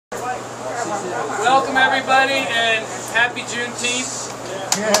Welcome everybody and happy Juneteenth.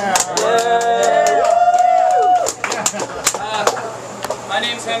 My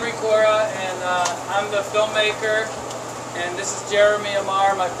name's Henry Corra and I'm the filmmaker, and this is Jeremy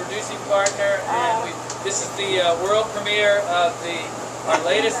Amar, my producing partner, and this is the world premiere of our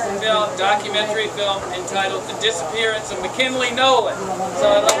latest film, documentary film entitled The Disappearance of McKinley Nolan. So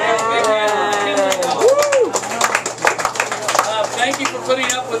I'd like to give a big hand to McKinley Nolan. Thank you for putting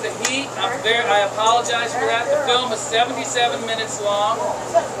up with the heat. I apologize for that. The film is 77 minutes long,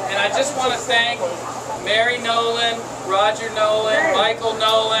 and I just want to thank Mary Nolan, Roger Nolan, Michael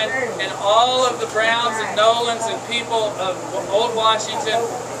Nolan, and all of the Browns and Nolans and people of Old Washington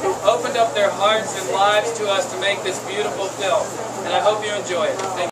who opened up their hearts and lives to us to make this beautiful film. And I hope you enjoy it. Thank you.